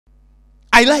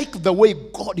I like the way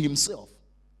God himself.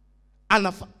 And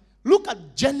look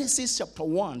at Genesis chapter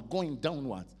 1 going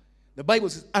downwards. The Bible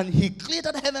says, and he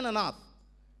created heaven and earth.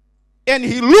 And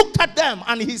he looked at them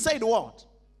and he said what?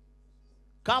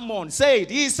 Come on, say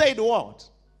it. He said what?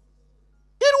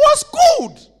 It was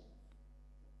good.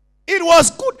 It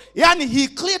was good. And he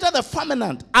created the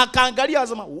firmament. Akaangalia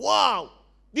asema, wow,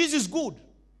 this is good.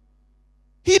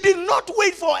 He did not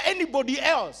wait for anybody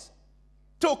else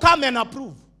to come and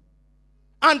approve.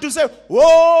 And to say,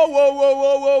 whoa, whoa, whoa,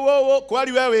 whoa, whoa, whoa, whoa,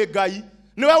 kweli wewe guy.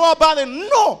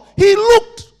 No, he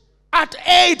looked at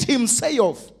it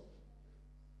himself.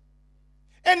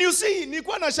 And you see,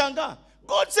 nilikuwa nashanga.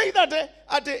 God said that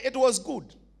it was good.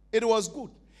 It was good.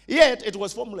 Yet it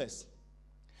was formless.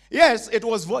 Yes, it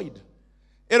was void.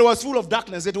 It was full of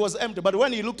darkness. It was empty. But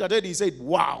when he looked at it, he said,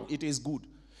 wow, it is good.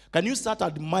 Can you start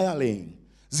admiring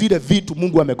zile vitu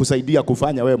Mungu amekusaidia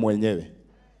kufanya wewe mwenyewe?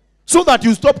 So that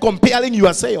you stop comparing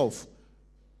yourself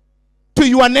to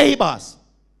your neighbors,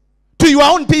 to your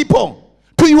own people,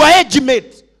 to your age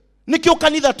mates. Nikio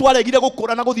kanitha twaregire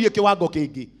gukura na guthie kiwango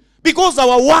kingi. Because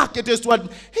our work it is to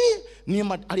ni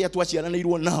aria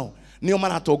twaciaranirwo nao nio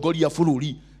maratongoria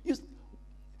bururi.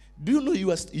 Do you know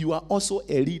you are also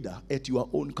a leader at your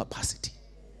own capacity?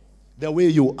 The way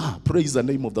you are. Praise the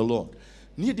name of the Lord.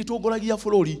 Ni nditongoragia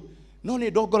bururi no ni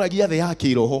ndongoragia the ya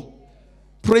kiroho.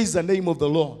 Praise the name of the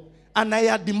Lord. And I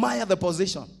admire the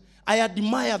position. I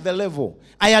admire the level.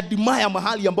 I admire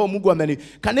mahali ambao Mungu ameni.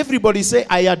 Can everybody say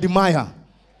I admire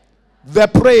the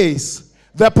praise,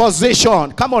 the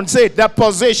position? Come on, say it, the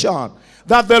position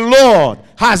that the Lord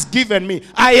has given me.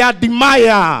 I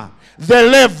admire the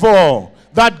level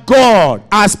that God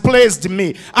has placed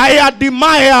me. I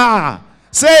admire,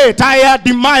 say it, I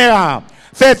admire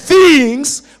the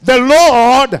things the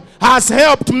Lord has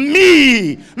helped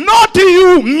me, not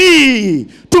you, me,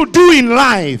 to do in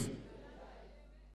life.